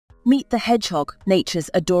Meet the hedgehog,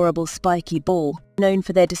 nature's adorable spiky ball, known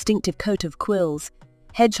for their distinctive coat of quills.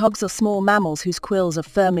 Hedgehogs are small mammals whose quills are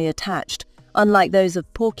firmly attached. Unlike those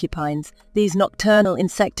of porcupines, these nocturnal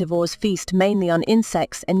insectivores feast mainly on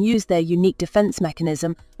insects and use their unique defense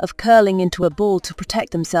mechanism of curling into a ball to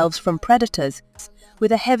protect themselves from predators.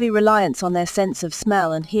 With a heavy reliance on their sense of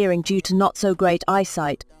smell and hearing due to not-so-great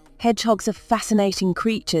eyesight, hedgehogs are fascinating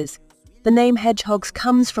creatures. The name hedgehogs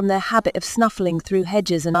comes from their habit of snuffling through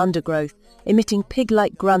hedges and undergrowth, emitting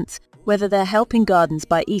pig-like grunts, whether they're helping gardens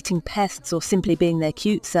by eating pests or simply being their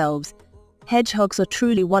cute selves. Hedgehogs are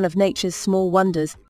truly one of nature's small wonders,